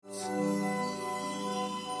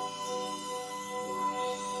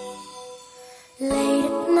Late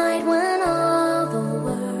at night when all the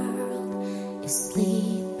world is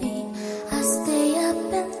sleeping, I stay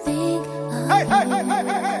up and think of you.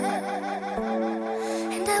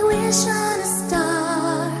 And I wish on a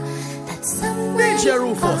star that somewhere DJ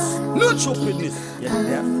Rufus, no stupidness. Yeah.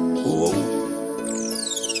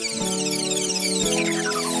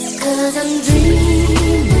 Cause I'm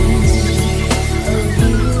dreaming of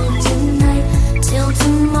you tonight till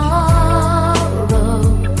tomorrow.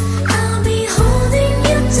 I'll be holding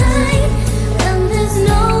you tight, and there's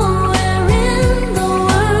nowhere in the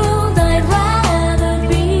world I'd rather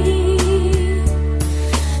be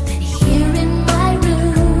than here in my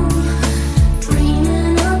room,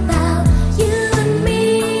 dreaming about you and me.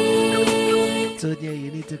 So yeah, you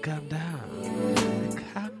need to calm down.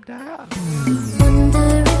 Calm down. Wonder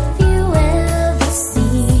if you ever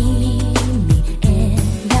see me,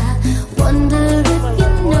 and I wonder if you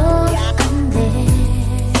know I'm there.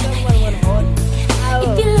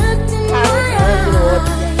 If you looked in my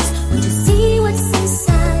eyes, would you see what's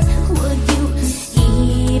inside? Would you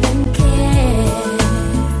even care?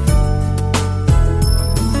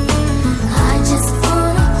 I just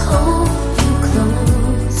wanna hold you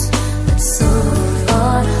close, but so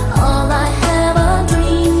far all I have are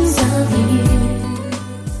dreams of you.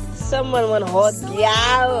 Someone want hot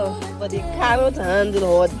gal, but he cannot handle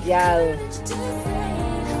hot gal.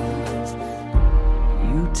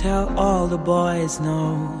 You tell all the boys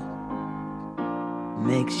no,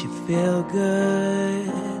 makes you feel good,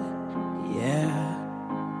 yeah.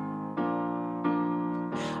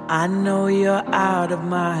 I know you're out of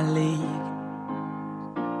my league,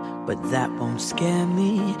 but that won't scare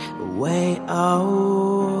me away,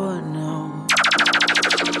 oh no.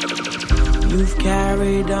 You've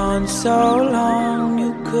carried on so long,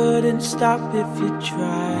 you couldn't stop if you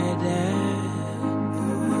tried it.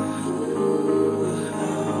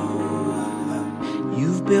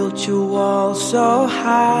 You've built your wall so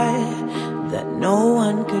high that no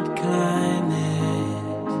one could climb it.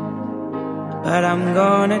 But I'm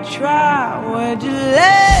gonna try. Would you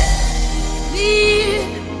let me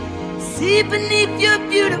see beneath your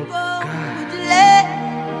beautiful? Would you let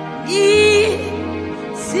me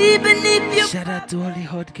see beneath your? Shout out to all the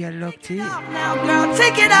hot girl locked in. Now, girl,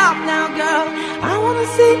 take it off now, girl. I wanna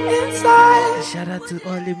see inside. Shout out to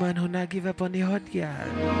all the man who not give up on the hot girl.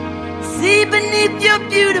 See beneath your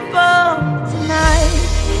beautiful tonight.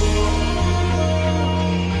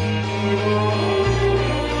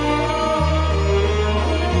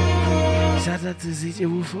 Shout out to ZJ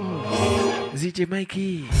Rufus, ZJ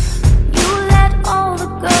Mikey. You let all the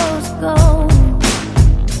girls go,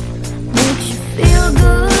 makes you feel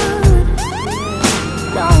good,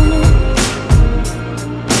 don't it?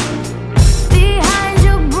 Behind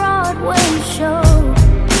your Broadway show,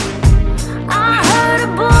 I heard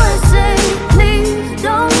a boy say, please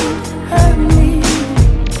don't hurt me.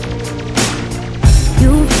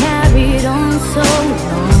 You carried on so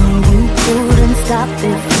long, you couldn't stop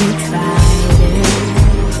if you tried it.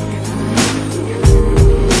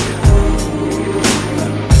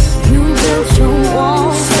 You built your wall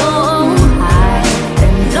so high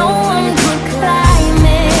that no one could climb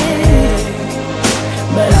it.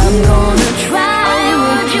 But I'm gonna try.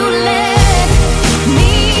 Would you let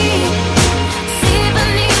me see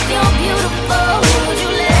beneath your beautiful? Would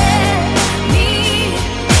you let me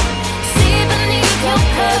see beneath your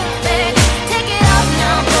perfect? Take it off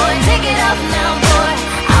now, boy. Take it off now, boy.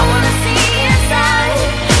 I wanna see inside.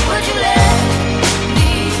 Would you let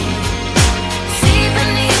me see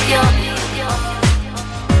beneath your beautiful?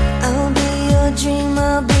 I'll be your dream,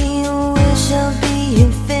 I'll be your wish, I'll be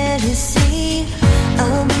your fantasy.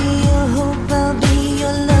 I'll be your hope, I'll be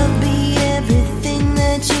your love, be everything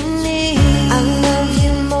that you need. I love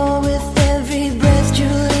you more with every breath,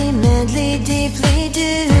 truly, madly, deeply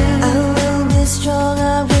do. I will be strong, I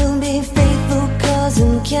will be faithful, cause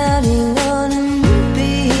I'm counting on a new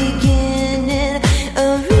beginning, a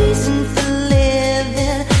reason for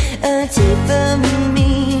living, a deeper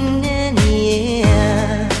meaning,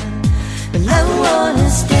 yeah. Well, I wanna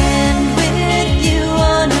stand with you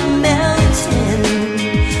on a mountain.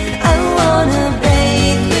 I wanna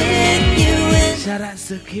bathe with you in. Shout out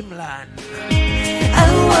to Kimlan. I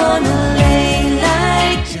wanna lay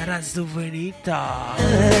like Shout out to Venita.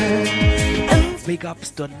 Big ups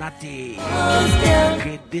to Natty,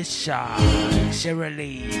 Kedisha,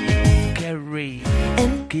 Shirley, Kerry,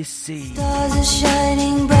 Kissy, stars are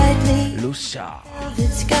shining brightly. Lucia, The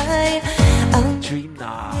sky, I'll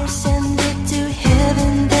Trina, send it to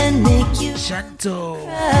heaven, then make you Shanto.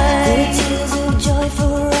 cry. The tears of joy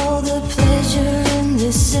for all the pleasure and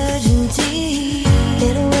the certainty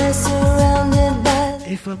that we're surrounded by.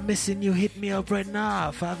 If I'm missing you, hit me up right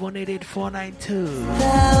now. 518-8492.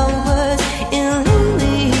 Hours in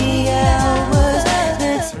lonely hours.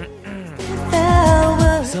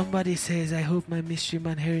 Somebody says, I hope my mystery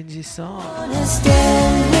man hearing this song.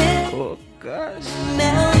 Oh gosh.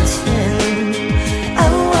 Mountain. I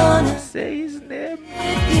wanna say his name.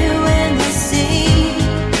 You in the sea.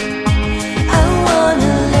 I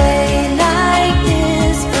wanna lay like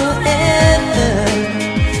this forever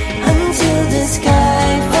until the sky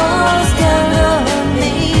falls down on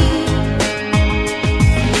me.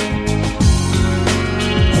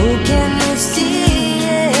 Oh, can you see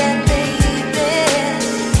it, baby?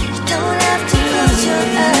 You don't have to close your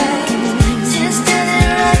eyes, just stand it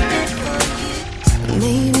right before you.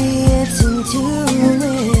 Maybe it's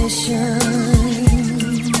intuition,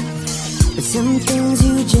 but some things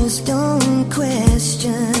you just don't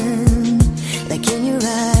question. Like in your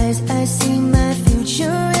eyes, I see my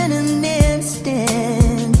future in an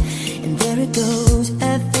instant. And there it goes,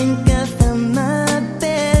 I think I found my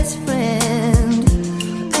best friend.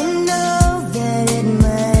 I know that it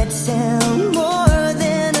might sound more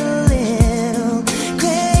than a little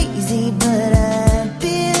crazy, but I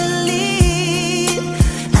believe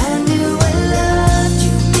I knew I loved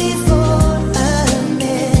you before I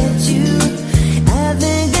met you. I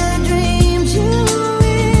think I dreamed you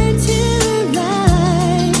into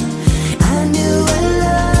life. I knew I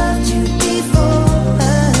loved you before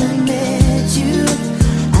I met you.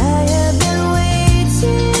 I have been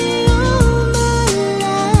waiting all my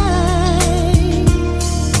life.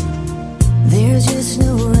 There's just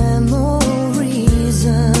no rhyme or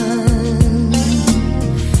reason,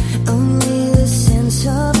 only the sense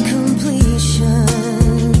of completion.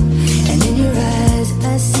 And in your eyes,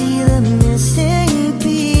 I see the missing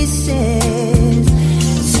pieces.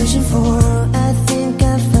 Searching for, I think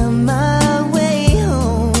I found my way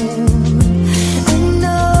home. I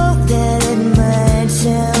know that it might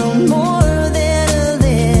sound more than a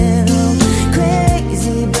little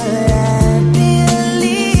crazy, but I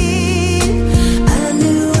believe I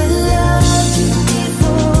knew I loved you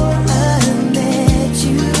before I met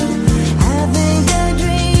you. I think I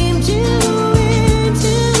dreamed you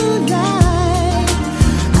into life.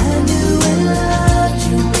 I knew I loved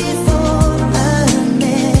you before I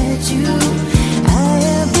met you. I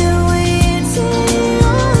have been waiting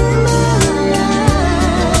all my life.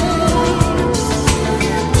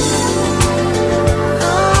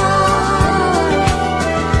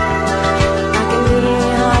 I can hear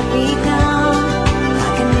your heartbeat now. I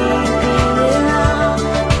can hear you feel it now.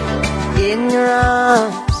 In your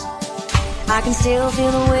arms, I can still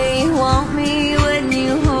feel the way you want me when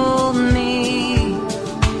you hold me.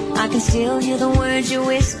 I can still hear the words you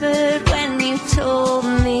whispered when you told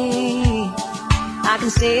me. I can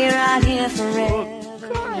stay right here forever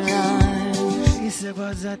in your arms. It's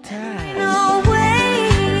about that time. No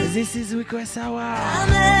way, This is Request Hour. I'm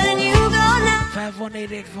letting you go now.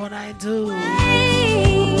 518-8492.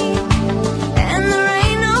 And there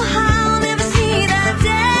ain't no how I'll never see that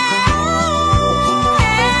day.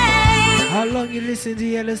 How long you listen to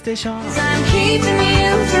Yellow Station? 'Cause I'm keeping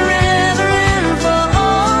you forever and for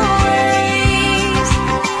always.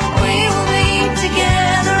 We will be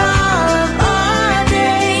together all of our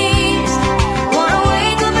days. Wanna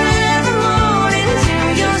wake up every morning to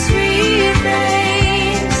your sweet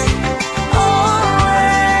face.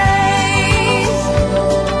 Always.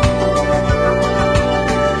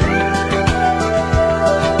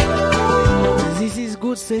 This is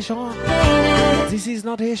good station. This is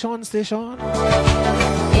not Haitian station.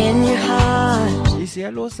 In your heart, This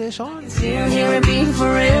Yellow station. still hear it beat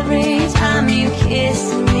for every time you kiss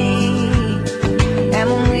me. And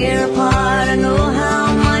when we're apart, I know how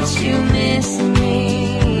much you miss me.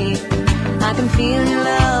 I can feel your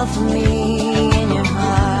love for me in your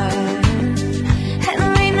heart. And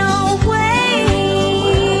there ain't no way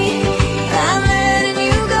I'm letting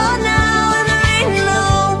you go now. And there ain't no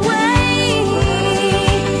way.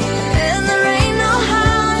 And there ain't no how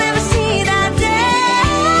I'll never see that day.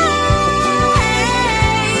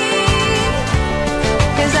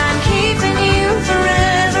 'Cause I'm keeping you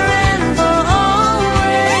forever and for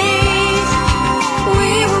always.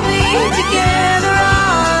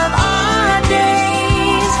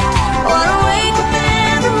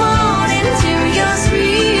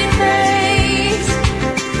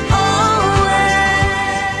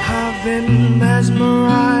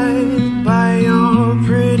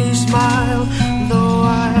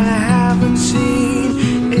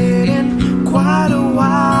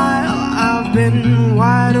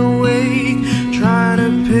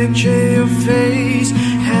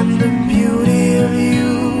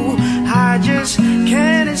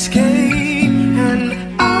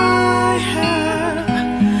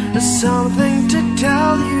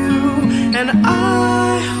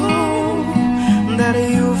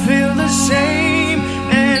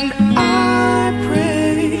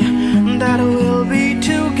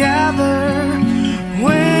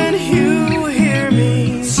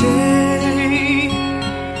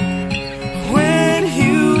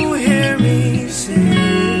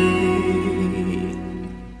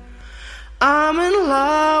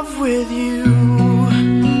 love with you.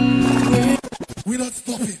 We don't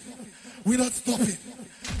stop it. We don't stop it.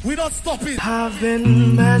 We don't stop it. I've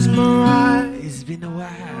been mesmerized. It's been a while.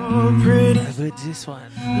 Oh, pretty. I've heard this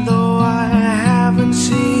one. Though I haven't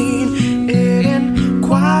seen it in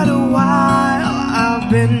quite a while, I've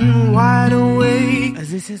been wide awake.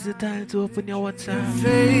 As this is the time to open your WhatsApp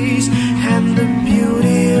Face and the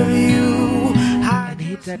beauty of you. and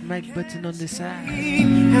hit that mic button on the side.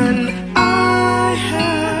 And I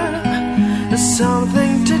have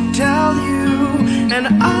something to tell you, and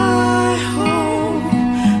I hope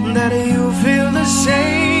that you feel the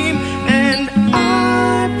same. And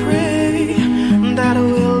I pray that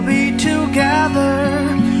we'll be together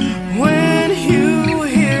when you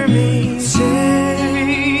hear me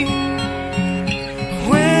say,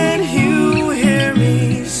 when you hear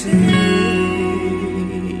me say,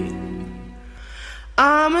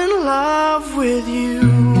 I'm in love with you,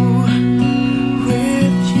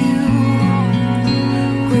 with you,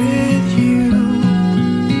 with you.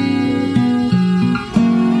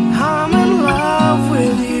 I'm in love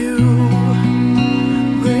with you,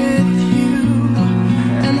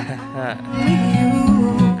 and only you.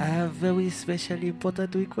 I have very special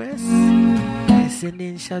important requests.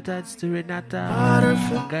 Sending shoutouts to Renata,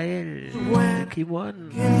 Gael,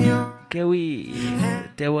 Kimon, Kewi,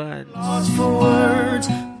 Tewan, For words,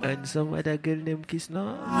 and some other girl named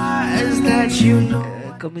Kisno. eyes that you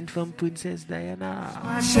know. Coming from Princess Diana.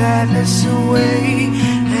 My sadness away,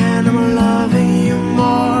 and I'm loving you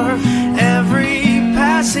more every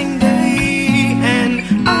passing day. And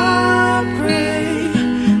I pray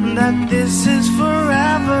that this is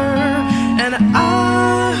forever, and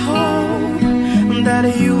I hope that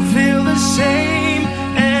you feel the same.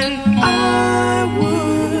 And I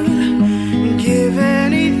would give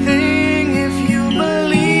anything if you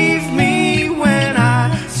believe me when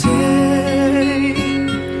I say,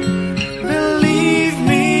 believe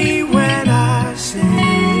me when I say,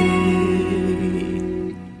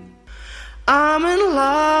 I'm in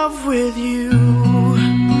love with you,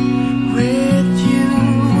 with you,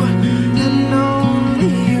 and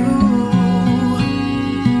only you.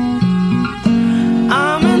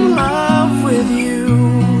 I'm in love with you,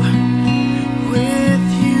 with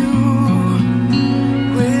you,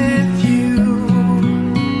 with you.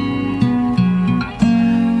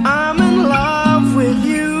 I'm in love with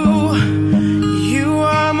you. You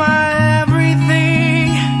are my everything,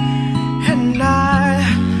 and I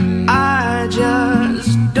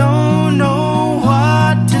just don't know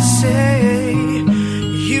what to say.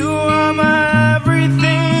 You are my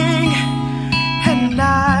everything, and I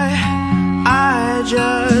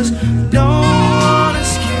just don't wanna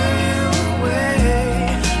scare you away.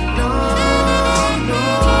 No, no.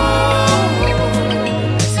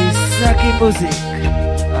 C'est ça qui est musique.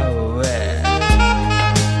 Ah ouais.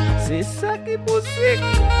 C'est ça qui est musique.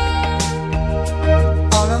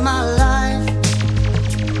 All of my life,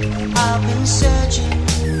 I've been searching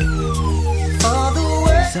for the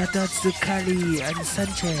word. Shoutouts to Kali and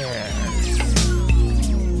Sanchez.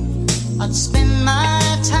 I'd spend my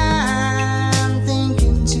time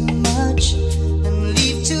thinking too much and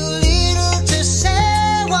leave too little to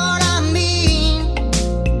say what I mean.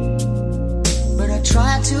 But I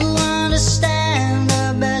try to understand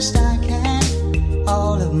the best I can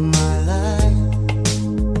all of my life.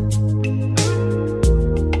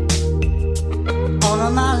 All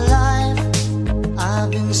of my life,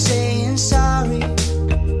 I've been saying sorry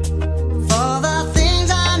for the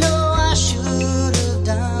things I know I should have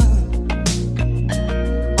done.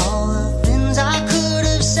 All the things I could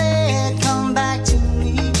have said come back to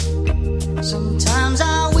me. Sometimes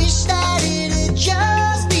I wish that it had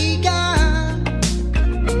just begun.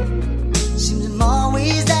 Seems I'm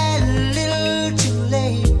always that little too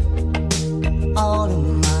late. All of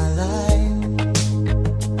my life.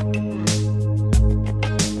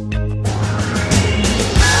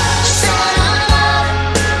 Said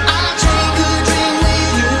I'll drink a drink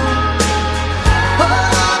with you. Pull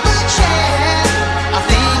up a chair. I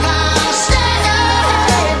think I'll stay.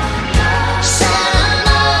 Said I'm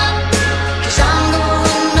up, 'cause I'm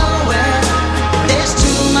going nowhere. There's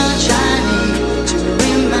too much I need to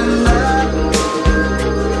remember,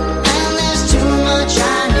 and there's too much I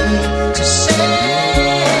need to say.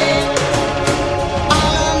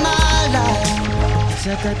 All of my life.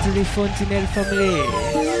 Shout out to the Fontenelle family.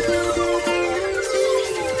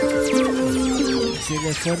 C'est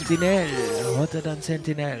le Fontenelle, hotter than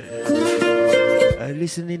Sentinel.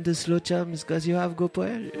 Listening to Slow Chums cause you have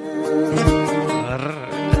Gopal.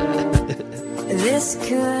 This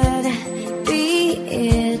could be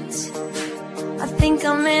it. I think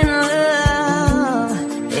I'm in love.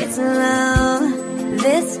 It's love.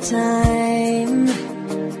 This time.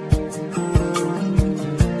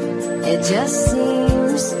 It just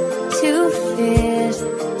seems to fit.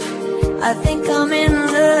 I think I'm in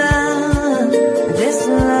love. This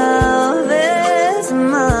love is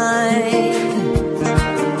mine.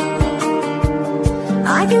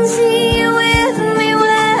 I can see you with me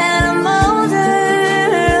when I'm older.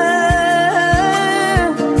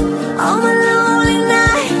 All my lonely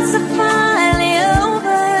nights are finally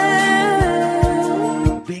over.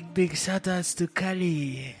 Big shout outs to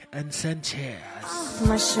Kali and Sanchez.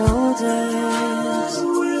 My shoulders.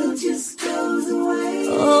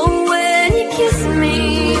 Oh, when you kiss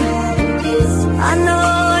me, I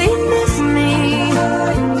know you miss me.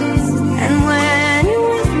 And when you're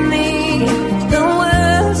with me, the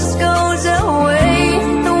world just goes away.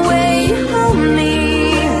 The way you hold me,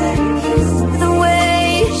 the way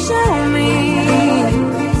you show me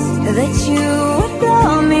that you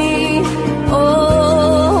adore me. Oh,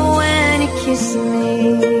 when you kiss me.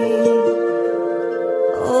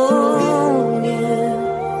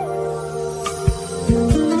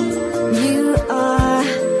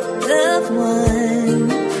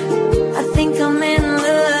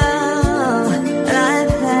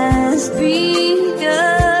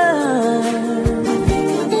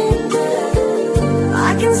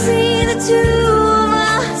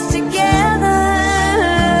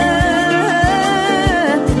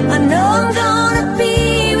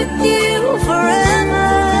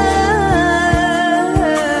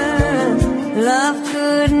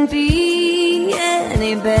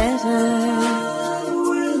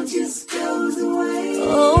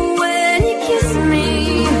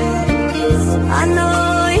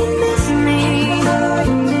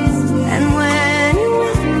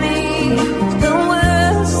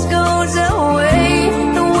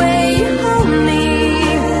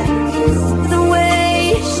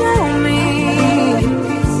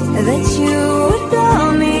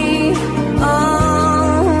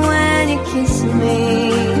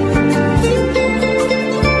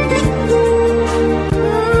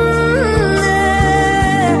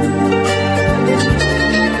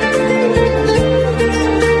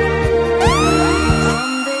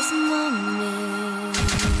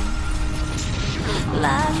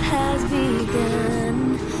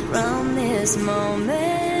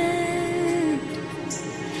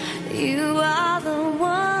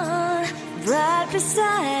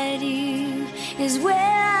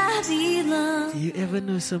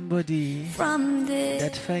 Somebody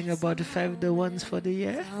that find about 5 the ones for the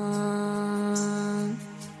year.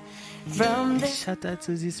 Shout out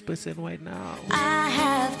to this person right now. I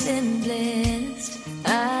have been blessed.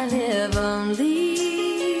 I live only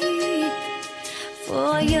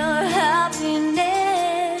for your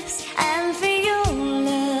happiness and for your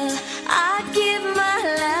love. I'd give my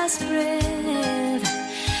last breath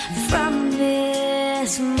from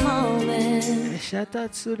this moment. Shout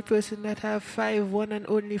out to the person that have 5 one and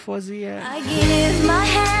only for the year. I give my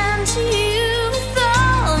hand to you with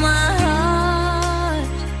all my heart.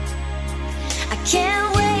 I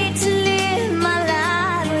can't wait to live my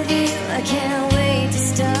life with you. I can't wait to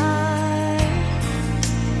start.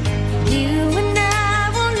 You and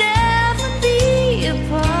I will never be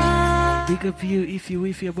apart. Big up you if you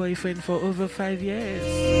with your boyfriend for over 5 years.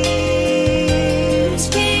 Dreams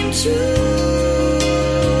came true.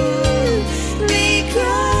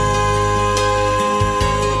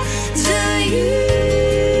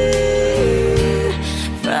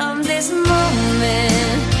 From this moment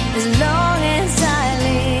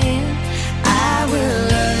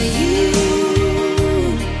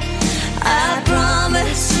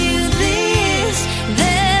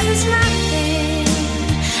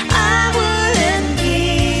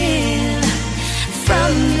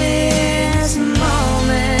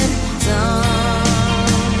on.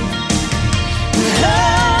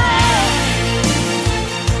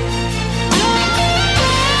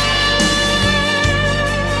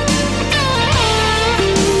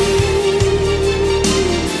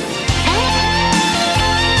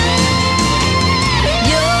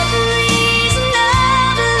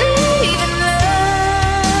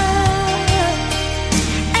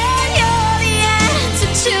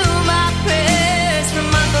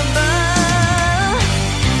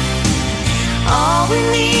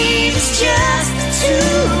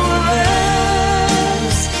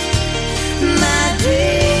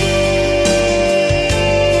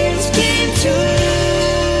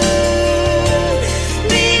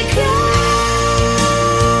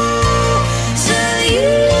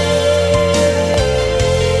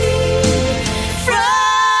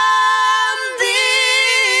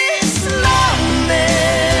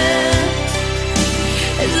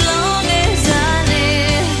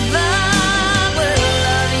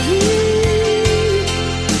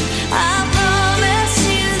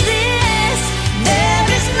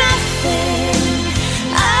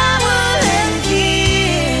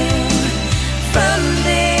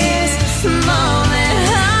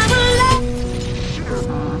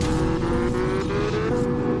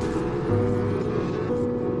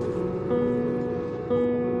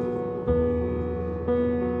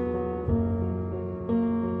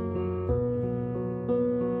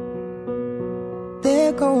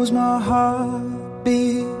 goes my heart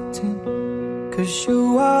beating, 'cause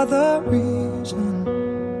you are the reason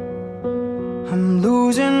I'm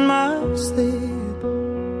losing my sleep.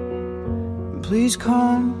 Please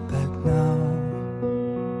come back now.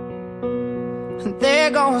 And there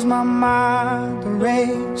goes my mind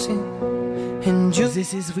racing, and you.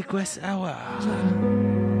 This is Request Hour,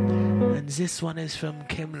 and this one is from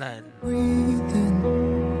Kimlan. Breathing,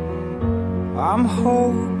 I'm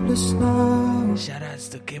hopeless now. Shout outs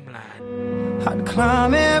to Kimlan. I'd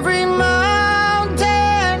climb every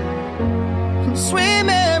mountain and swim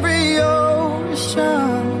every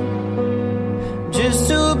ocean just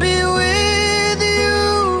to be with you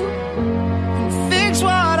and fix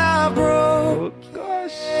what I broke. Oh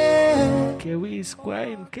gosh, Kerry is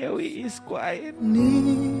crying. Kerry is crying.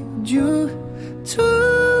 Need you to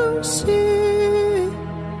see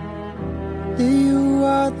that you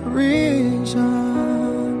are the reason.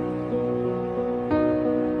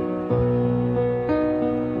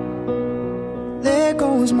 There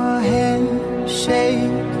goes my hand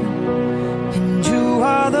shaking, and you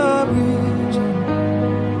are the reason.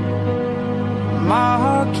 My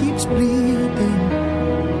heart keeps bleeding,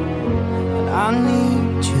 and I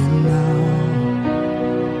need you now.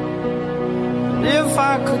 And if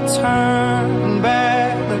I could turn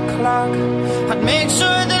back the clock, I'd make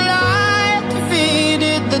sure the light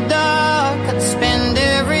defeated the dark. I'd spend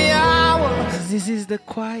every hour. This is the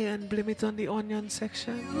choir and Blame It on the Onion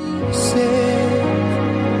section.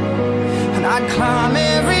 And I'd climb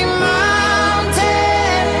every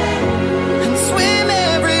mountain and swim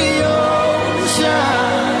every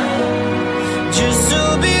ocean just to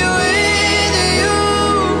be with you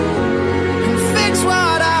and fix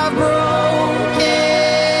what I broke.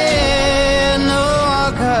 Yeah, no,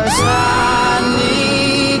 'cause I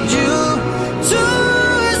need you to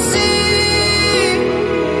see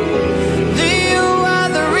that you are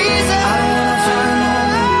the reason.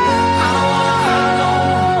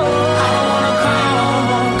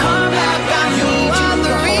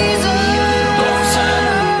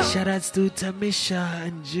 To Tamisha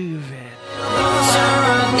and Juven. Sir,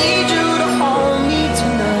 I need you to hold me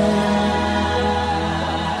tonight.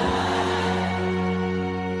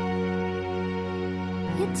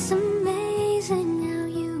 It's amazing how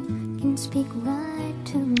you can speak right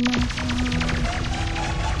to my heart.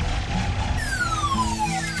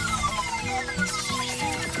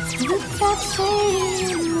 Without saying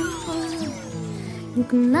a word, you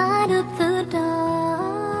can light up the dark.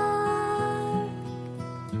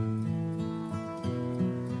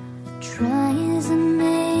 Try as I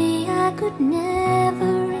may, I could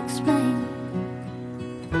never explain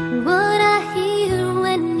what I hear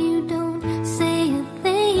when you don't say a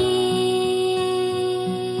thing.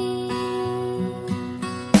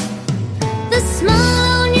 The smile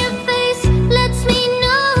on your face lets me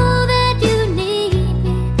know that you need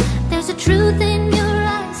me. There's a truth in your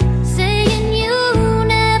eyes saying you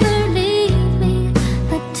never leave me.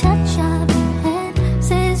 The touch of your hand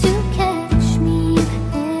says you catch me if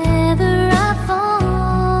ever I fall.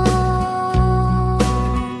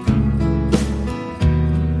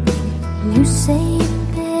 You say it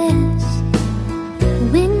best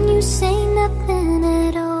when you say nothing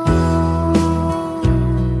at all.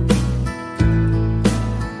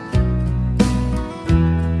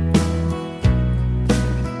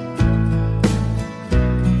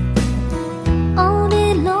 All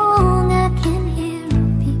day long I can hear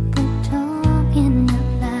people talking out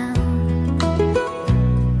loud.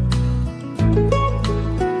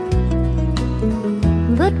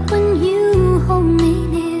 But when you hold me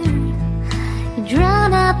near, you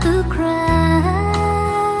drown out the crowd.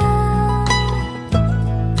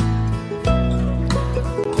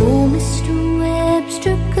 Oh, Mr.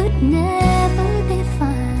 Webster could never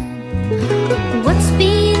define what's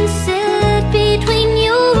being said between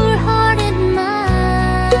your heart and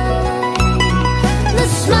mine. The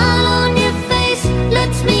smile on your face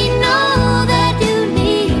lets me know that you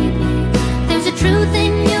need me. There's a truth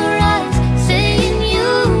in your eyes saying you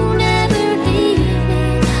never leave me.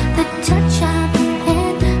 The touch of your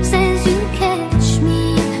hand says you catch me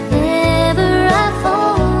if ever I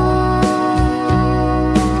fall.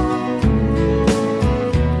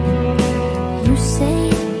 You say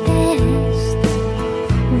it best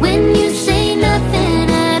when you say nothing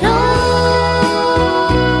at all.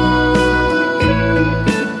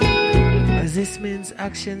 This means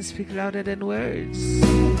actions speak louder than words.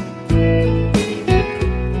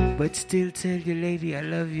 But still tell your lady I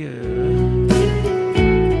love you.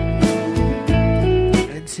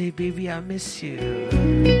 And say, baby, I miss you.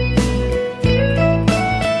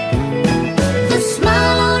 The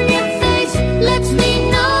smile on your face lets me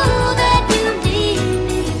know that you need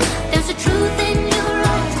me.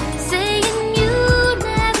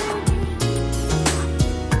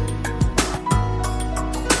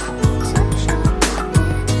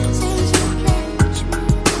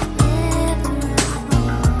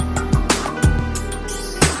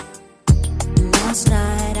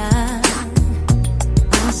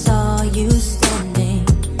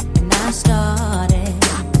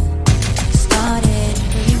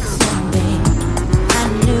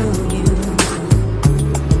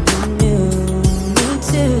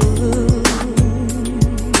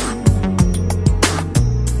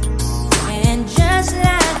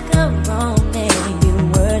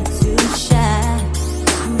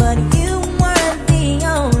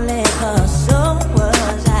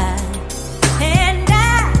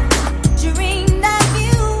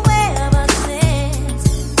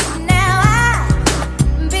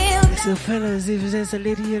 there's a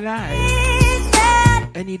lady you like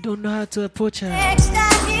and you don't know how to approach her.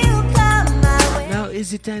 Now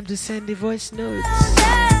is the time to send the voice notes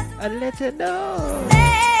and let her know.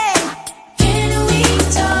 Can we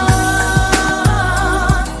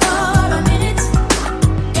talk for a minute?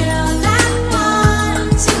 Girl, I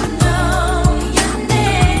want to know your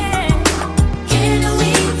name. Can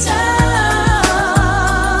we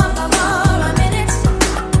talk for a minute?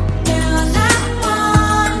 Girl, I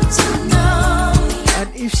want to know. And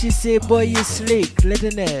if she say, boy, you slick, let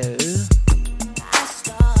her know.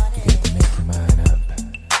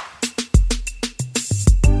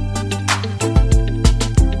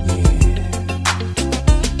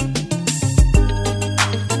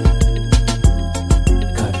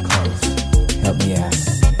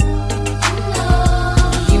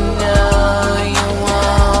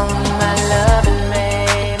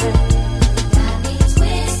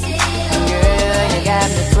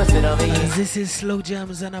 This is Slow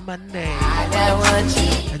Jams on a Monday,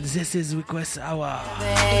 and this is Request Hour.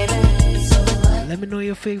 Let me know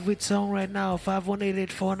your favorite song right now.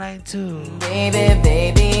 5188492. Baby,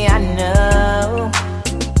 baby, I know.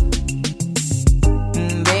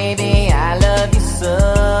 Baby, I love you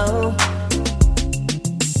so,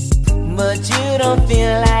 but you don't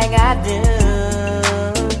feel like I do.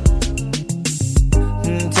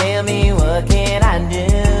 Tell me, what can I do?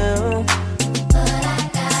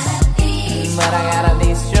 But I gotta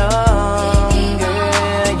be strong,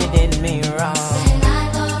 girl, you did me wrong. And I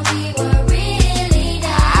thought we were really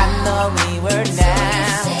down. I know we were down. Now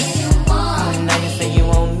you say you want Now you say you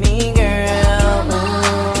want me, girl.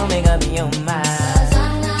 Ooh, make up your mind. 'Cause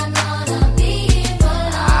I'm not gonna be here for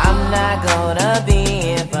long. I'm not gonna be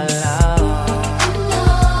here for long.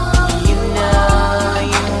 You know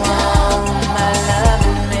you want my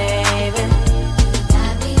loving, baby.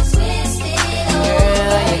 Got me twisted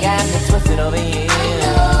Girl, you got me twisted over you.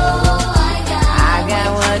 I got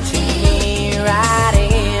what you need right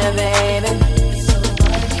here, baby.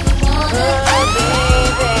 Oh,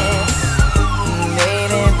 baby.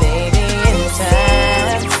 Baby, baby, it's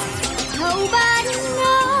time. Nobody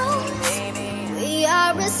knows we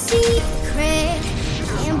are a secret,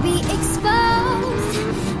 can't be exposed.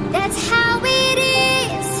 That's how it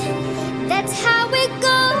is, that's how it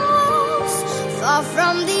goes. Far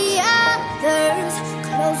from the others,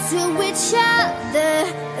 close to each other.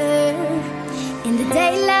 In the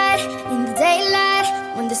daylight,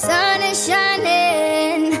 when the sun is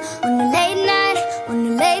shining. On the late night,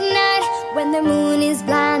 when the moon is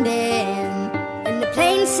blinding. In the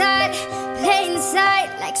plain sight,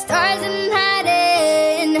 like stars in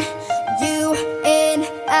hiding. You and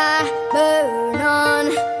I burn on.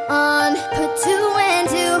 Put two and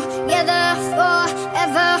two together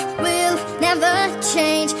forever. We'll never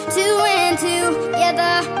change. Two and two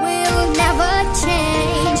together will never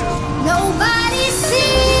change. Nobody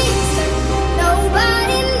sees,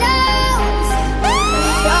 nobody knows. We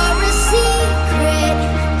are a secret,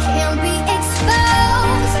 can't be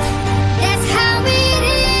exposed. That's how it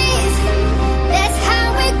is, that's how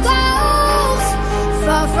it goes.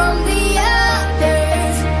 Far from the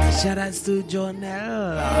others. Shout outs to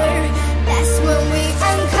Jonelle. That's when we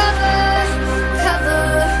uncover, cover.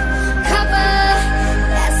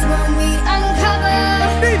 That's when we uncover.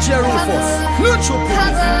 DJ Rufus, neutral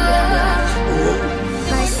Cover.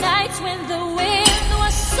 Those nights when the wind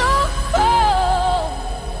was so cold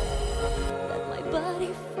that my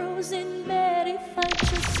body froze in bed if I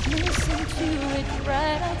just listened to it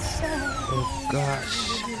right outside. Oh gosh.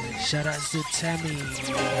 Shout outs to Tammy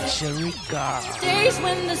and Sharika. Days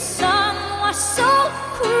when the sun was so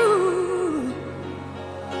cruel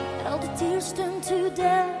that all the tears turned to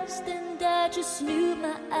dust, and I just knew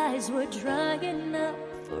my eyes were drying up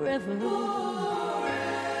forever.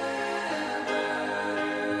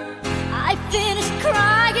 I finished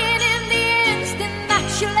crying in the instant that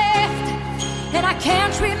you left, and I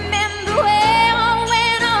can't remember where or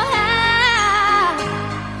when or how,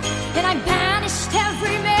 and I banished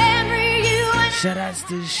every memory you and Shout outs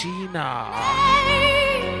to Sheena.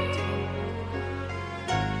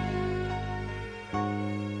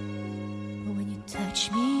 But when you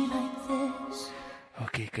touch me like this,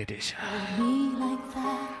 Okay, Kadesha. me like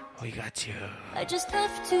that, We got you. I just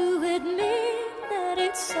have to admit that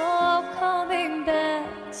it's all coming back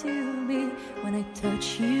to me when I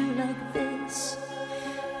touch you like this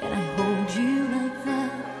and I hold you like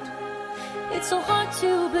that. It's so hard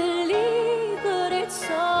to believe, but it's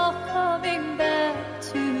all coming back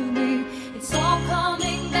to me. It's all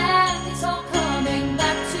coming back, it's all coming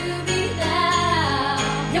back to me now.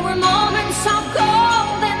 There were moments of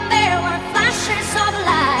gold and there were flashes of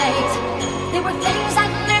light. There were things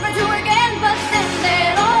I'd never do again, but then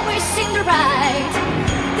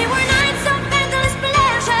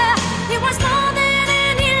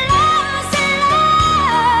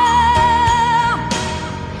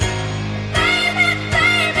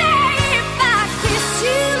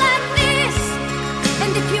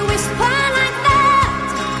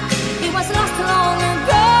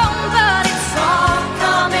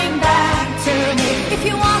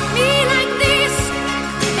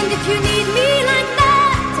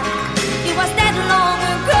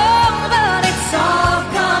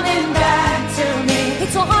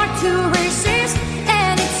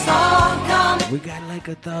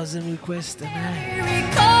 1,000 requests tonight.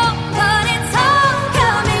 Recall, but it's all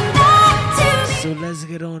coming back to me. So let's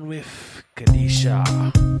get on with Kadisha.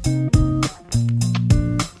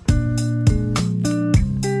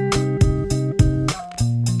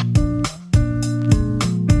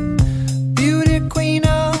 Beauty queen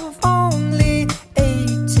of only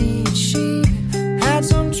 18, she had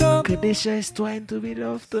some trouble. Kadisha is trying to be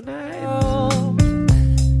loved tonight.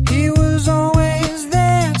 He was always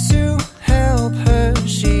there to help her.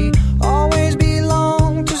 She always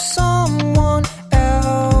belonged to someone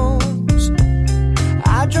else.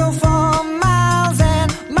 I drove for miles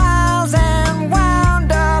and miles and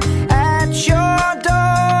wound up at your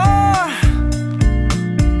door.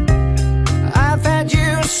 I've had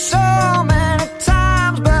you so many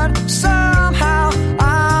times, but somehow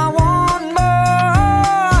I want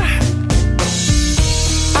more.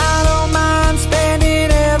 I don't mind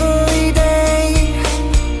spending every day.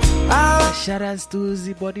 Shout outs to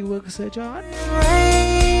the Bodywork Surgeon.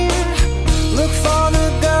 Rain. Look for the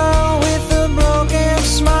girl with the broken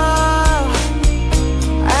smile.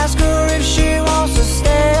 Ask her if she wants to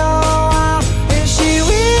stay a while. And she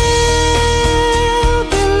will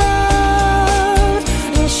be loved.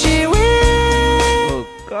 And she will Oh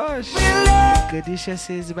gosh. be loved. Kadisha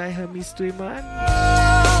says by her mystery man.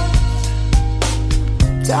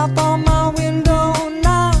 Tap on my window,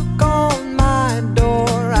 knock on my door.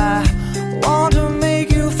 I want to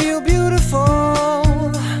make you feel beautiful.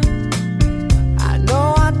 I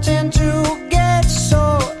know I tend to get so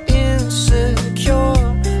insecure.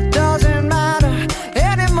 Doesn't matter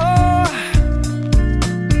anymore.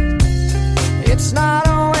 It's not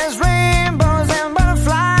always rainbows and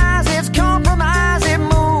butterflies. It's compromise. It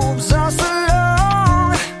moves us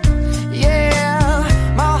along. Yeah,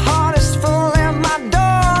 my heart is full and my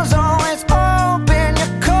door's always open. You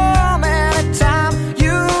come anytime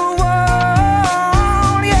you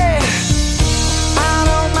want. Yeah, I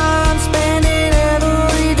don't mind spending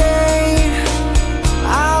every day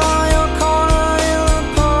out on your corner in the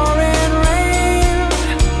pouring rain.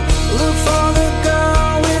 Look for the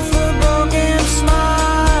girl with the broken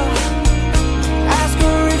smile. Ask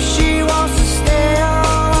her if she wants to stay a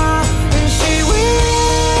while. And she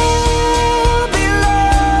will be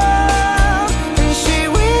loved. And she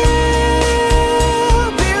will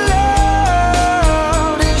be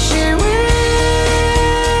loved. And she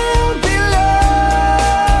will be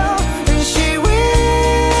loved. And she will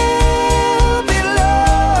be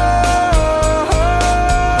loved.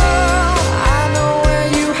 I know where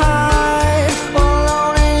you hide,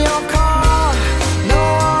 alone in your car. Know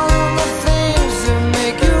all of the things that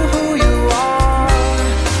make you who you are.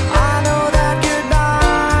 I know that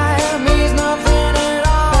goodbye means nothing at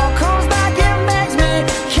all. Comes back and makes me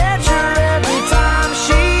catch her every time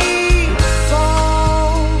she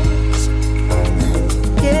falls.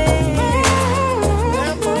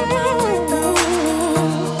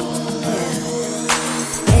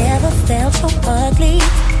 Never felt so ugly,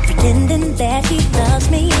 pretending that he loves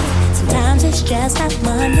me. Sometimes it's just not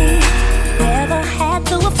money. Never had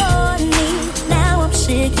to afford me. Now I'm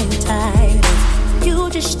sick and tired of you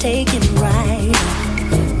just taking right.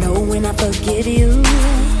 Knowing I forgive you.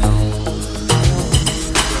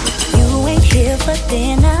 You ain't here for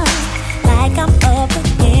dinner, like I'm up for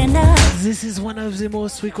dinner. This is one of the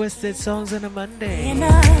most requested songs on a Monday. In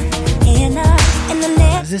the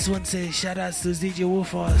next This one says shout outs to DJ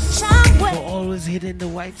Rufus somewhere. for always hitting the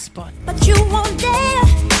white spot. But you won't dare,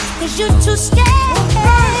 cause you're too scared.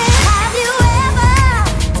 Have you ever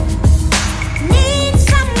need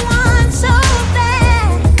someone so bad,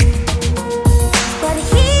 but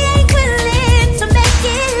he ain't willing to make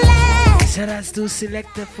it last? Shout outs to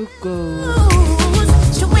Selecta Fuko.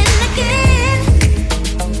 So when again,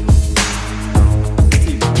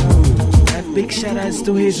 And big shout outs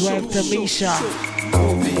to his wife Tamisha.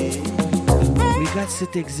 We got to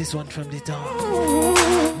take this one from the top.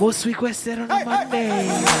 Most requested on a Monday.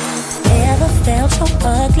 never felt so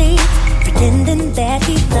ugly, pretending that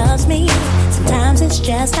he loves me. Sometimes it's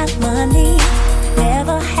just not money.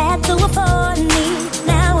 Never had to afford me.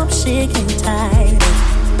 Now I'm sick and tired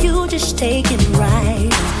of you just taking right.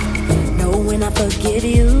 Knowing I forgive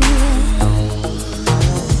you.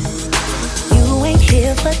 You ain't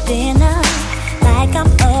here for dinner, like I'm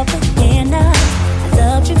up for dinner. I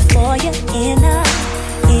loved you for your inner.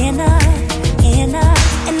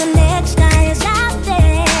 And the next guy is out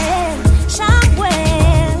there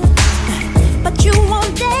somewhere, but you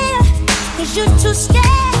won't dare, cause you're too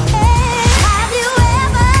scared. Have you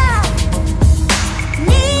ever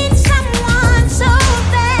need someone so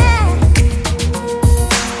bad,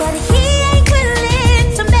 but he ain't willing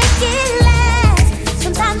to make it last?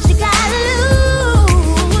 Sometimes you gotta lose.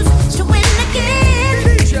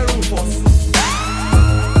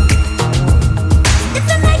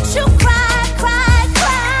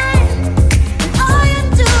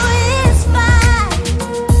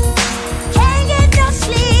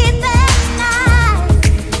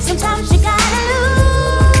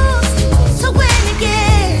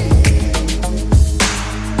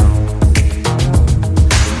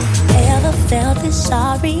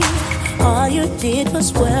 sorry. All you did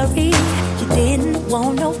was worry. You didn't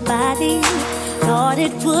want nobody. Thought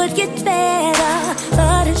it would get better,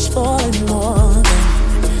 but it's falling more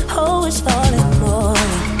than, oh, it's falling more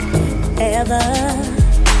than ever.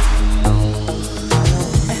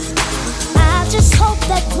 I just hope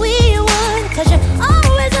that we would, 'cause you're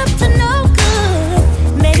always up to no good.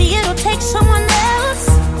 Maybe it'll take someone else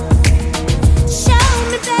to show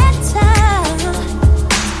me better.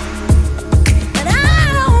 But I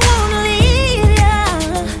don't wanna leave you.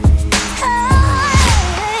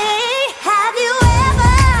 Hey, have you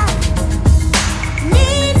ever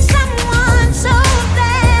need someone so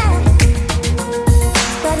bad,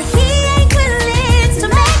 but he ain't willing to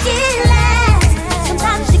make it last?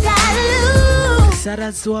 Sometimes you gotta lose. Shout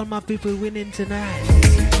out to all my people winning tonight.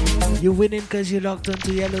 You're winning because you locked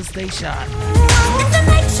onto Yellow Station. If it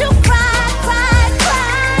makes you cry, cry,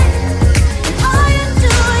 cry, and all you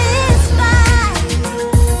do is fight,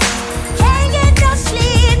 can't get no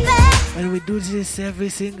sleep, And we do this every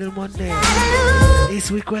single Monday. gotta lose It's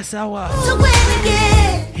request hour. to win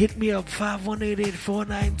again. Hit me up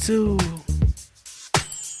 5188492.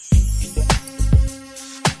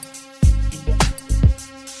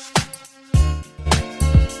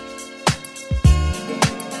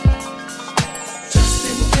 Just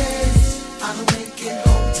in case I don't make it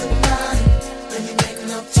home tonight, let me make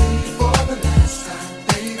love to you for the last time,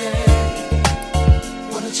 baby.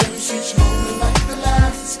 Wanna cherish each moment like the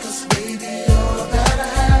last, 'cause baby, you're a better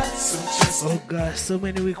half. So just Oh gosh, so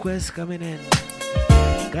many requests coming in.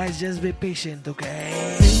 Guys, just be patient,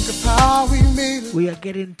 okay? think of how we made it. We are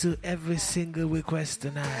getting to every single request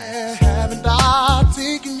tonight. Haven't I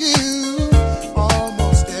taken you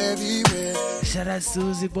almost everywhere? Shout out to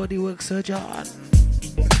Susie Bodywork Surgeon,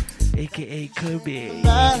 aka Kirby.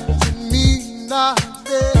 Imagine me not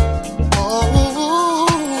there.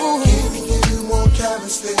 Oh, giving you more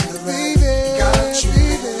carrots than the baby. Got you,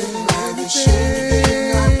 baby.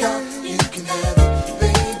 Anything I got, you can have it,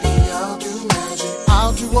 baby. I'll do magic.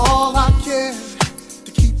 I'll do all I can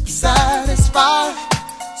to keep you satisfied.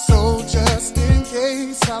 So just in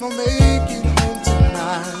case I don't make it home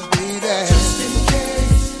tonight, baby. Just in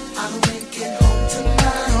case I don't make it home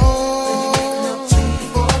tonight. Oh,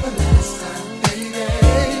 for the last time, baby.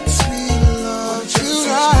 Sweet love, you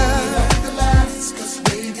right. Like the last, 'cause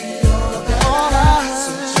baby, you're better.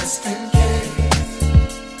 So just in case.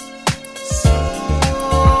 So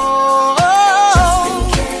just in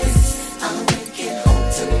case I don't make it home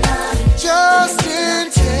tonight. Just in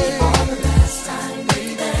case. For the last time,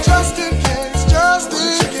 baby. Just in case, just in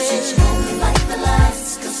case. Like the last,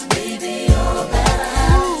 'cause baby, you're better.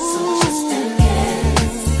 So just in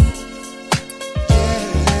case.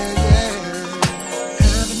 Yeah.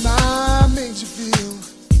 Haven't I made you feel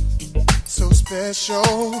so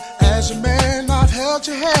special? As your man, I've held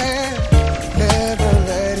your hand, never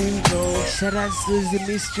letting go. Shout out to the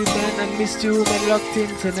mystery man and mystery woman locked in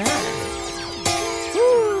tonight.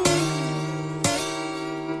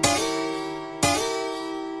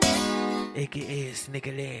 AKA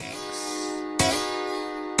Sneaker Legs,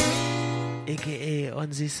 AKA On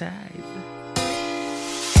the Side.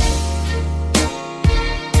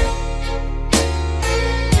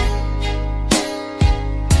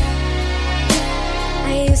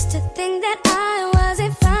 I used to think that I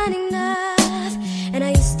wasn't fine enough, and I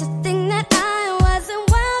used to think that I wasn't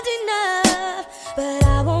wild enough. But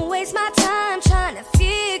I won't waste my time trying to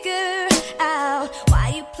figure out why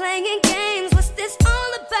you playing games. What's this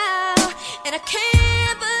all about? And I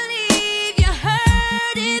can't believe you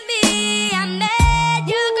hurting me. I met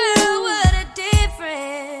your girl, what a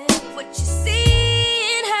difference. What you see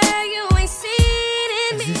in her, you ain't seen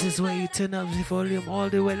in me. This is where you turn up the volume all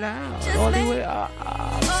the way loud, all the way up.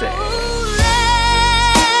 Say.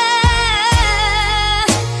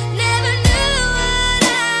 Never knew what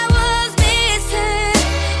I was missing,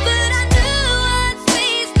 but I knew once we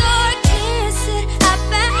start kissing, I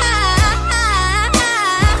found.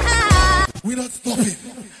 We not stopping.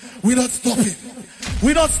 We not stopping.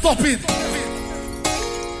 We not stopping.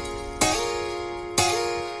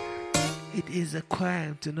 It is a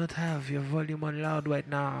crime to not have your volume on loud right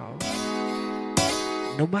now.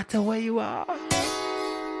 No matter where you are,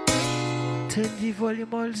 turn the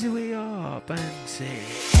volume all the way up and say,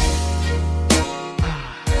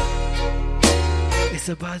 it's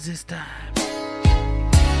about this time.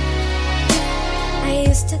 I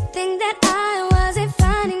used to think that I wasn't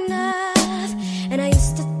fine enough, and I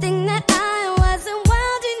used to think that I wasn't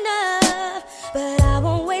wild enough. But I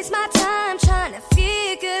won't waste my time trying to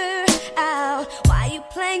figure out why you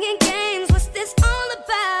playing games. What's this all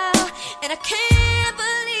about? And I can't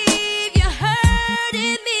believe you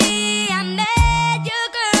hurting me. I met your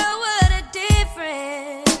girl.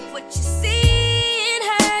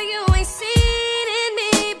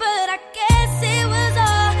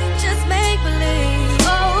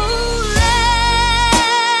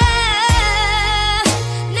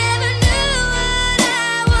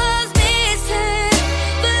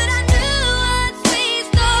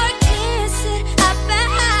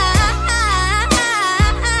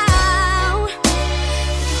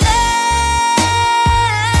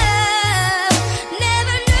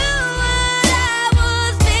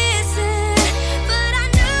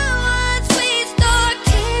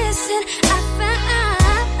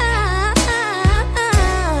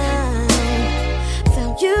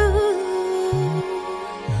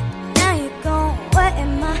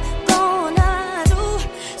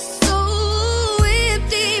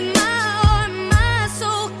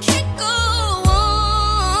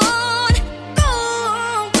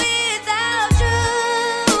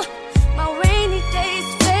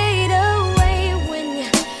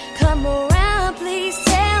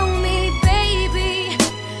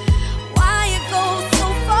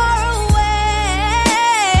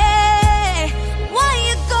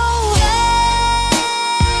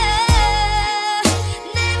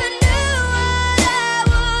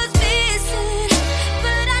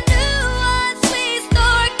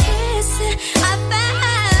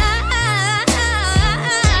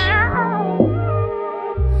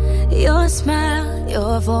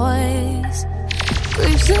 your voice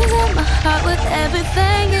creeps inside my heart with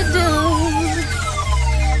everything you do.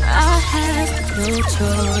 I have no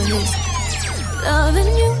choice.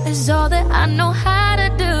 Loving you is all that I know how to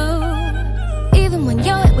do. Even when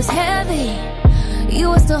your weight was heavy, you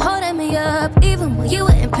were still holding me up. Even when you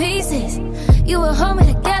were in pieces, you would hold me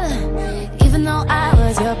together. Even though I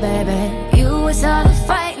was your baby, you were sort of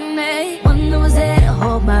fighting me. One that was there to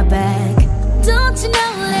hold my back. Don't you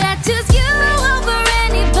know that I choose you over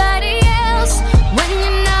anybody else? When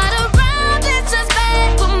you're not around, it's just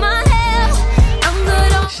bad for my health. I'm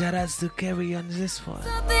good on Shout outs to Carrie on this one.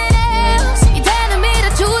 something else. You're telling me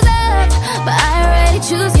to choose up, but I already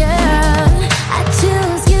choose you. I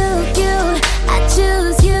choose you, you. I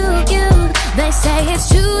choose you, you. They say it's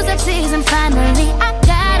choose up season. Finally, I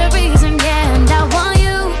got a reason, yeah, and I want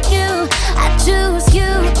you, you. I choose you,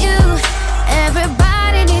 you.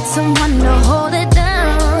 Everybody needs someone to hold it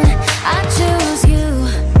down. I choose you.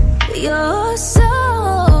 Your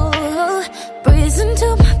soul breathes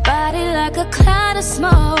into my body like a cloud of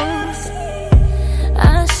smoke.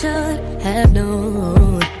 I should have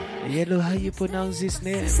known. Yellow, how you pronounce this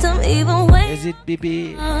name? Some even way. Is it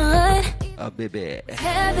Bibi? Oh, Bibi.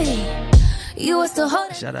 Heavy. You were still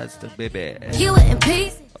holding. Shout outs to Bibi. You were in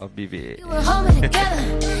peace. Oh, Bibi. You were holding together.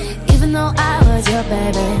 Even though I was your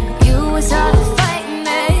baby, you were sort of fighting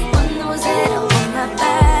me. One that was there to hold my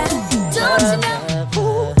back. Don't you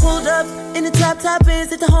know? Pulled up in the top ends,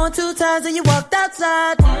 hit the horn 2 times, and you walked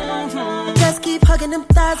outside. Just keep hugging them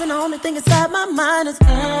thighs, and the only thing inside my mind is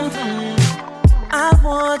I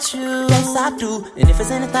want you. Yes, I do. And if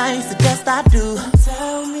it's anything you suggest, I do.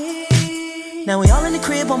 Tell me. Now we all in the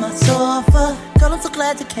crib on my sofa. Girl, I'm so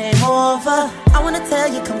glad you came over. I wanna tell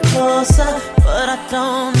you come closer, but I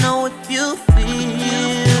don't know if you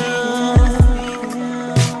feel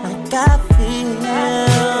like I feel.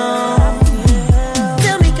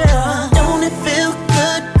 Tell me, girl, don't it feel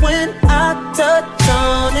good when I touch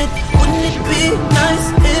on it? Wouldn't it be nice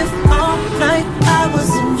if all night I was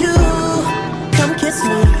in you? Come kiss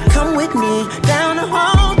me, come with me, down the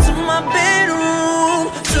hall to my bedroom.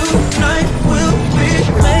 Tonight we'll be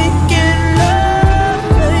making love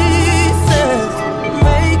faces,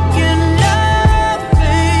 making love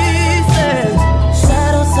faces.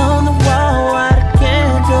 Shadows on the wall while the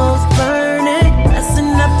candles burning,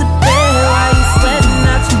 messing up the bed while you sweating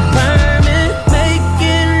out your vermin.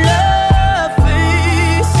 Making love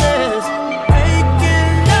faces,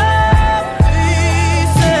 making love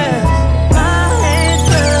faces. My hands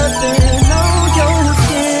rubbing on your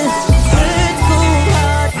skin, red cool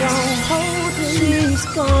heart don't hold me. She's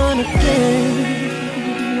gonna get.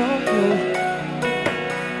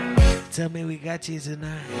 Tell me we got you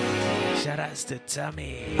tonight. Shout outs to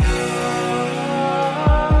Tommy.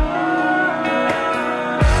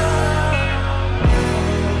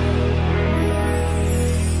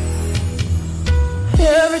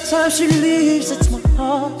 Every time she leaves, it's my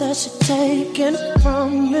heart that she's taken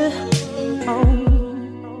from me.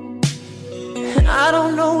 And I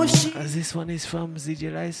don't know if she As this one is from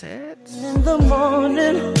ZJ Rice Head. in the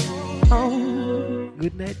morning.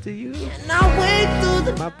 Good night to you, And I wait through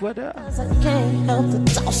the my brother. I can't help the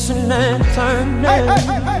tossing and turning.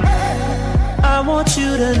 I want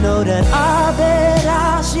you to know that our bed,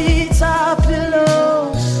 our sheets, our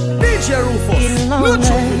pillows. DJ Rufus, no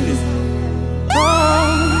chocolate.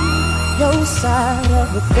 Your side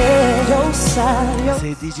of the bed, your side, your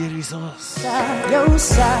Say DJ Resource. side, your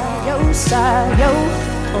side, your side,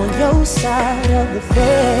 on your side of the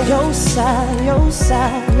bed, your side, your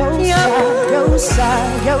side, your side, your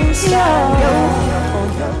side, your side, on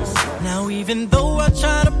your side. Now even though I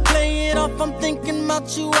try to play it off, I'm thinking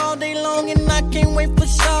about you all day long, and I can't wait for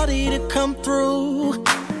Shawty to come through.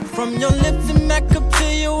 From your lips and back up to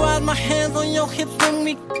your eyes, my hands on your hips when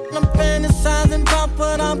we I'm fantasizing about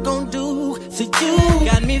what I'm gon' do. So you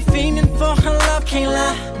got me feeling for her love, can't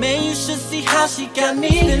lie. Man, you should see how she got me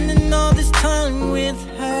spending all this time with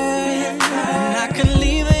her. And I could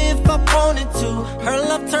leave her if I wanted to. Her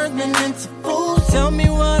love turns me into fool. Tell me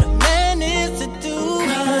what a man is to do.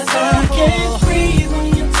 'Cause I can't breathe when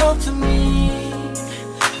you talk to me.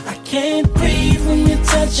 I can't breathe when you're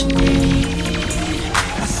touching me.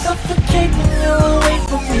 Suffocate when you're away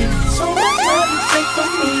from me. So much love you take from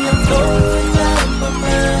me, I'm going out of my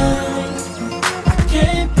mind. I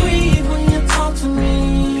can't breathe when you talk to me.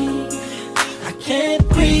 I can't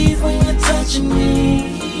breathe when you're touching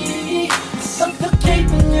me. Suffocate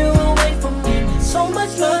when you're away from me. So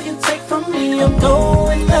much love you take from me, I'm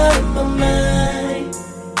going out of my mind.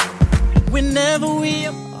 Whenever we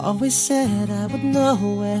Always said I would know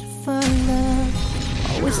where to find love.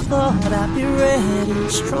 Always thought I'd be ready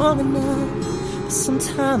and strong enough.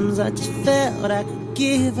 Sometimes I just felt I could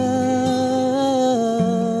give up,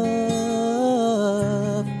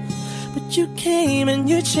 but you came and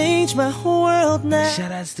you changed my whole world now.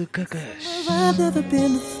 Shout outs to Kukush. I've never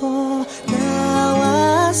been before.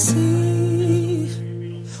 Now I see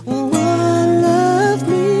what love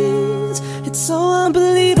means. It's so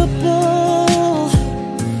unbelievable,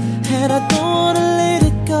 and I don't wanna let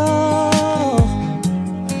it go.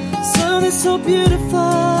 Something so beautiful,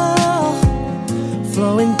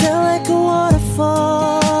 flowing down like a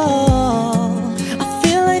waterfall. I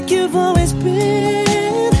feel like you've always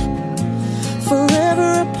been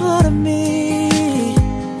forever a part of me,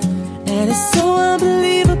 and it's so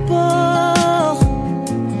unbelievable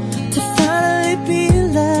to finally be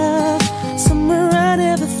in love, somewhere I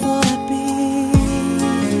never thought I'd be.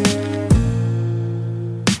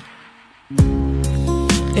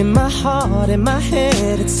 In my heart, in my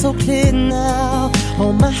head, it's so clear now.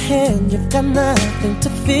 Hold my hand, you've got nothing to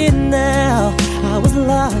fear now. I was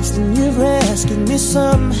lost and you rescued me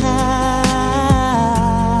somehow.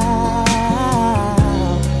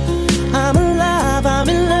 I'm alive, I'm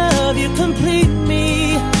in love, you complete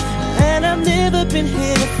me, and I've never been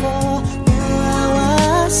here before. Now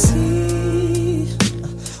I see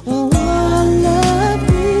what love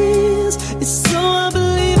is. It's so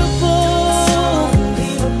unbelievable,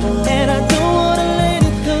 and I don't wanna let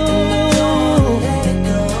it go.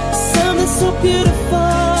 Something so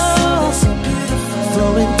beautiful,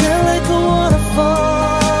 flowing down like a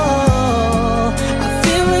waterfall. I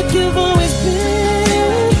feel like you've always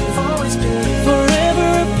been forever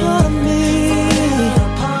a part of me,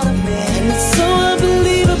 and it's so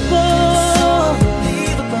unbelievable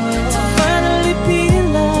to finally be in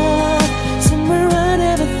love, somewhere I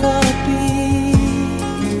never thought I'd be.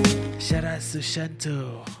 Shout outs to Shanto.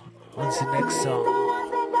 What's the next song?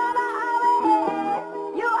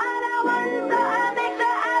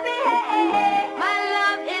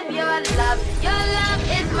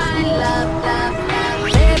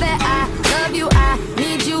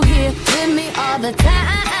 The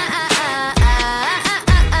time,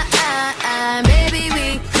 baby,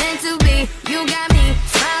 we meant to be. You got me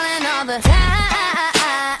smiling all the time.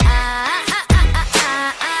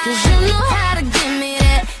 'Cause you know how to give me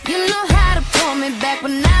that. You know how to pull me back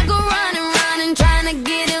when I go running, trying to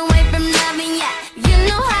get away from loving ya. You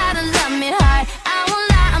know how to love me hard. I won't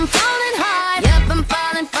lie, I'm falling hard. Yep, I'm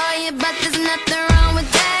falling for you, but there's nothing wrong with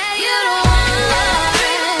that. You don't want love.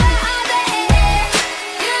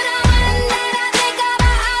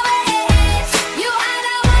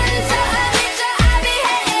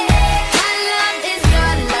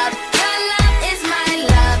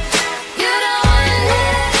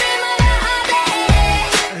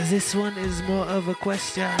 This one is more of a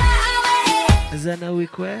question. Is that no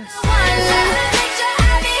request?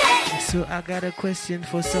 So I got a question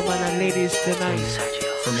for some of the ladies tonight.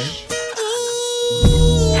 For me?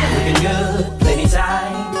 Looking good, plenty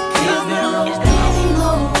time. Is there any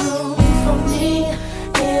more room for me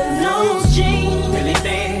in those jeans? Really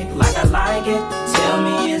thick, like I like it. Tell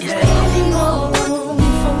me, is there any more room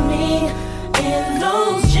for me in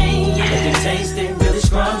those jeans? Looking tasty, really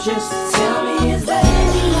scrumptious. Tell me, is there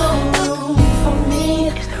any more room for me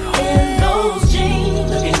in those jeans?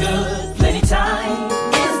 Looking good, plenty time.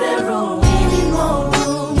 Is there room? Any more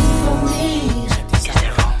room for me?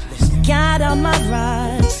 Got on my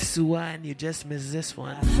ride, Suwan, you just missed this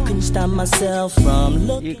one. couldn't stop myself from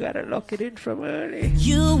looking. You gotta lock it in from early.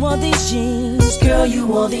 You wore these jeans, girl, you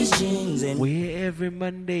wore these jeans, and We're here every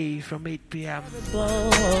Monday from 8 p.m. I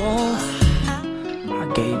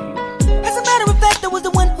gave you. As a matter of fact, I was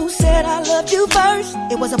the one who said I loved you first.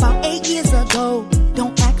 It was about 8 years ago.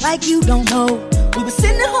 Don't act like you don't know. We were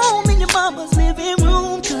sitting at home in your mama's living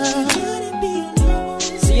room, 'cause you couldn't be alone.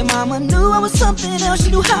 See, your mama knew I was something else.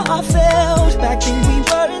 She knew how I felt back then we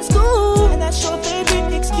were in school, and that's your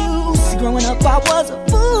favorite excuse. See, growing up I was a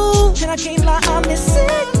fool, and I can't lie, I'm missing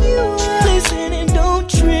you. Listen and don't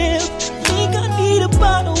trip. Think I need a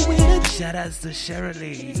bottle with a Shout outs to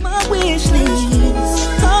Shirley. my wish list.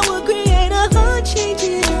 I would create a heart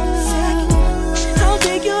changing us. I'll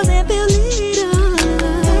take yours and fill it up.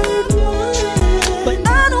 But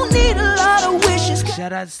I don't need a lot of wishes.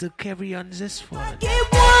 Shout outs to Kerry on this one. Get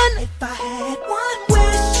one. If I had one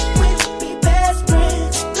wish, we would be best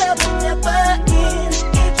friends. Love would never end.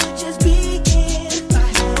 It would just begin. If I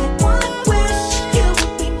had one wish, you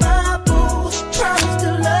would be my boo. Promise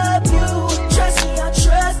to love you. Trust me, I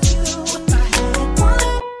trust you. If I had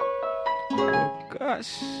one.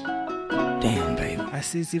 Gosh. Damn, baby. I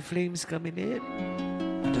see the flames coming in.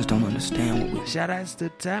 I just don't understand what we. Shout outs to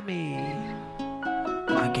Tammy.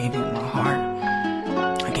 I gave you my heart.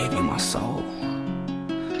 I gave you my soul.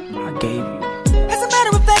 I gave you. As a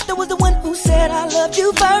matter of fact, I was the one who said I loved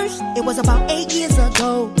you first. It was about 8 years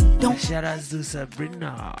ago. Don't shout out to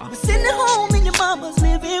Sabrina. I was sitting at home in your mama's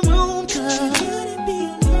living room, 'cause you couldn't be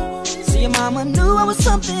alone. So your mama knew I was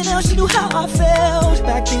something else. She knew how I felt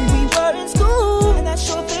back when we were in school, and that's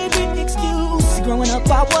your favorite excuse. See, growing up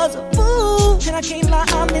I was a fool, and I can't lie,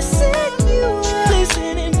 I'm missing you.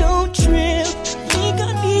 Listen and don't trip. Think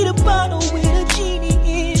I need a bottle with a genie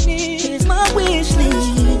in it. Here's my wish list.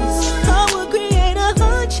 I will create a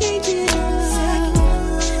heart changing up.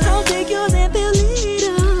 I'll take yours and fill it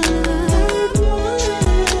up.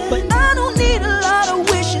 But I don't need a lot of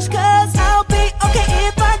wishes, 'cause I'll be okay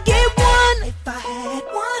if I get one. If I had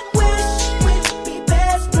one wish, we'd be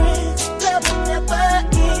best friends. Love will never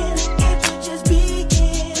end. It would just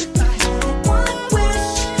begin. If I had one wish,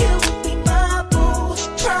 you would be my boo.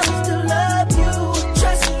 Promise to love you.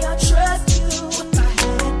 Trust me, I'll trust you. If I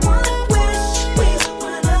had one wish, we would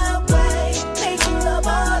run away. Make love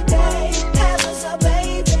all day. Have us a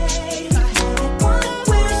baby. If I had one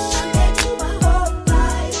wish, I'd make you my whole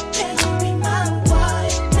life. Can you be my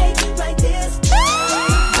wife? Make it like this.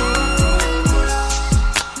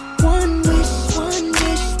 One wish, one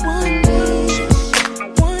wish, one wish.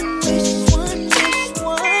 One wish, one wish,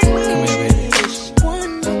 one wish.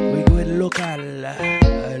 One We going local.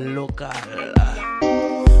 Local.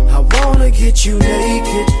 I wanna get you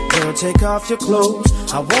naked, girl, take off your clothes.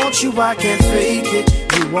 I want you, I can't fake it,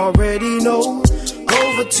 you already know.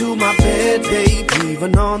 Over to my bed, babe,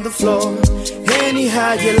 even on the floor.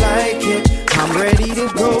 Anyhow you like it, I'm ready to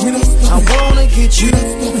go. I wanna get you.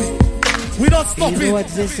 We don't stop You know it. what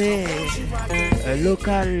they say?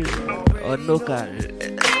 Local or local.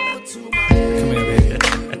 Come here, baby.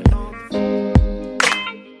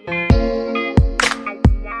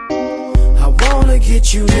 I wanna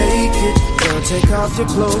get you naked, girl, take off your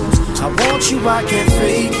clothes. I want you, I can't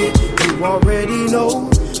fake it, you already know.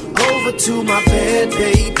 Over to my bed,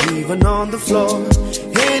 babe, even on the floor.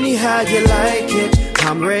 Anyhow you like it,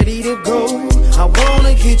 I'm ready to go. I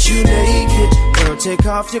wanna get you naked, girl, take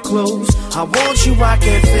off your clothes. I want you, I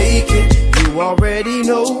can't fake it, you already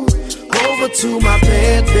know. Over to my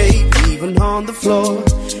bed, babe, even on the floor.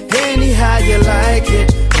 Anyhow you like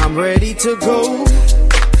it, I'm ready to go.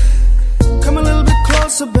 Come a little bit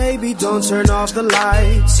closer, baby, don't turn off the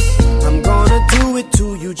lights. I'm gonna do it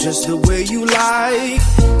to you just the way you like.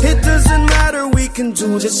 It doesn't matter, we can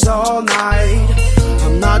do this all night.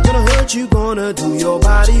 I'm not gonna hurt you, gonna do your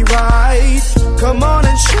body right. Come on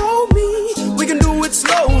and show me, we can do it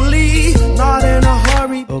slowly, not in a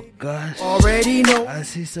hurry. Oh gosh. Already know. I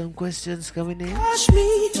see some questions coming in. Touch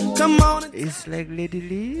me, come on and It's like Lady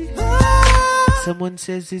Lee. Someone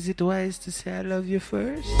says, is it wise to say I love you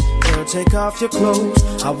first? girl, take off your clothes.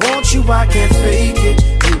 I want you, I can't fake it,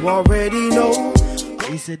 you already know.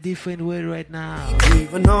 It's a different way right now.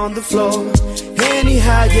 Even on the floor,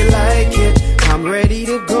 anyhow you like it, I'm ready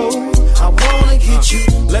to go. I wanna get you.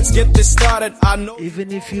 Let's get this started. I know.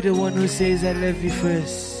 Even if you're the one who says I love you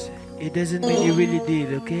first, it doesn't mean you really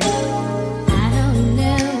did, okay? I don't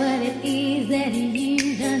know what it is that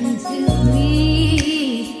you've done to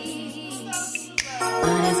me,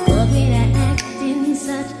 but it's put me to act in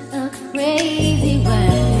such a crazy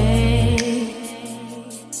way.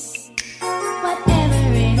 Whatever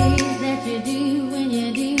it is that you do when you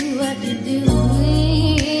do what you're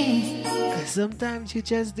doing, Sometimes you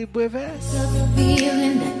just the bravest. just a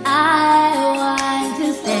feeling that I want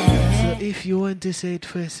to say. So if you want to say it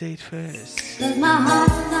first, say it first. 'Cause my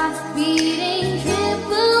heart starts beating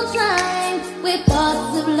triple time with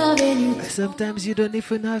thoughts of loving you. Sometimes you don't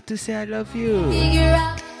even have to say I love you. Figure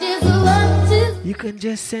out just what to You can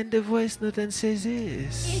just send a voice note and say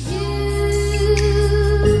this. do.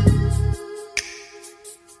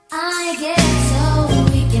 I get so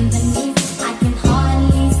weak in the knees, I can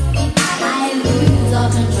hardly speak. I lose all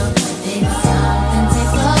control. Then something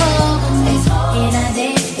takes over me. In a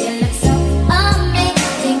day, you look so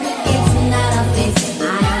amazing. It's not a face. I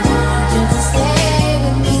want you to stay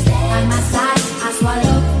with me. By my side, I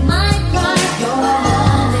swallow my pride. Your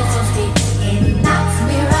love is so sweet, it knocks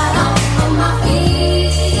me right off of my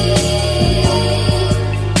feet.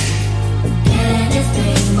 And it's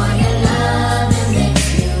been my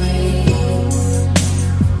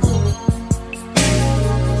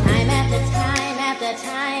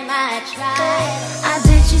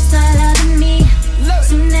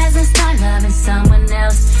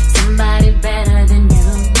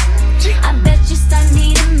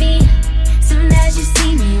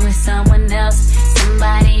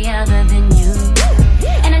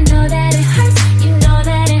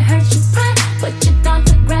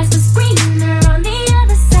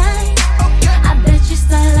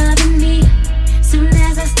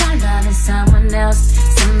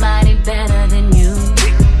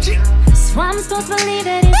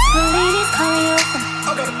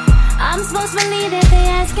most believe that they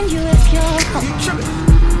asking you if you're home.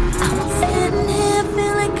 I'm sitting here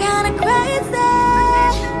feeling kinda crazy,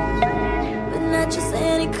 but not just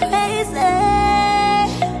any crazy.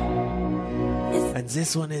 And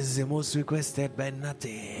this one is the most requested by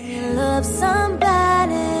Natty. You love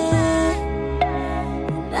somebody,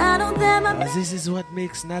 and I know that my this is what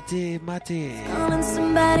makes Natty Matty. calling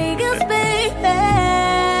somebody else, baby.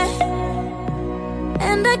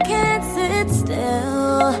 And I can't sit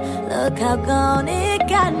still. Look how gone it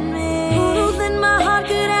got me. Who knew that my heart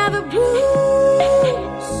could have a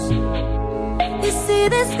bruise? You see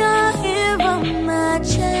this scar here on my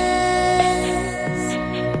chest.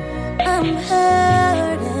 I'm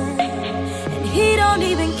hurting, and he don't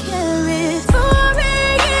even care. It's 4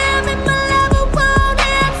 a.m. and my lover won't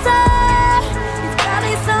answer. He's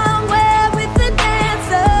probably somewhere with the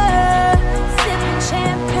dancer, sipping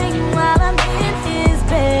champagne while I'm in his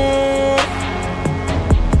bed.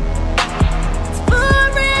 It's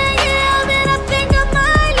 4 a.m. and I think I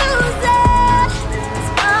might lose it.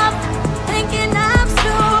 Stop thinking I'm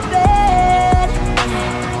stupid.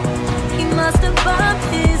 He must have bumped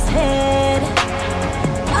his head.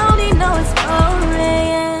 I only know it's 4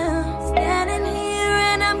 a.m. Standing here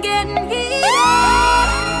and I'm getting heated.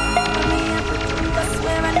 Put me up a drink, I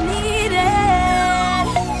swear I need it.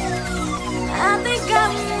 I think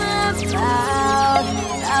I'm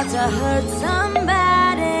about to hurt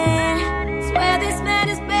somebody. Swear this man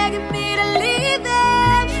is begging me to leave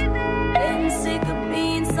him. Getting sick of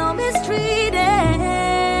being so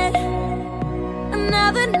mistreated.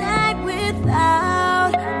 Another night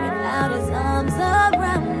without his arms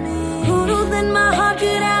around me. Who knew that my heart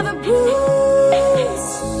could have a bruise?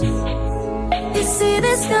 You see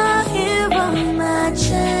this scar here on my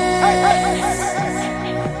chest.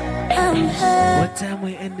 I'm hurt. What time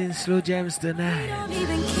we ending slow jams tonight? Don't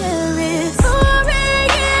even care. It's 4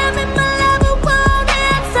 a.m. and my lover won't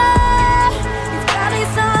answer. He's probably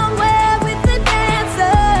somewhere with the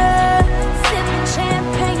dancer, sipping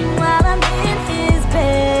champagne while I'm in his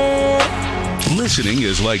bed. Listening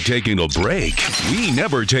is like taking a break. We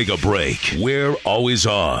never take a break. We're always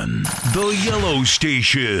on. The Yellow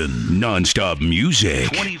Station. Non-stop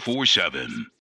music. 24/7.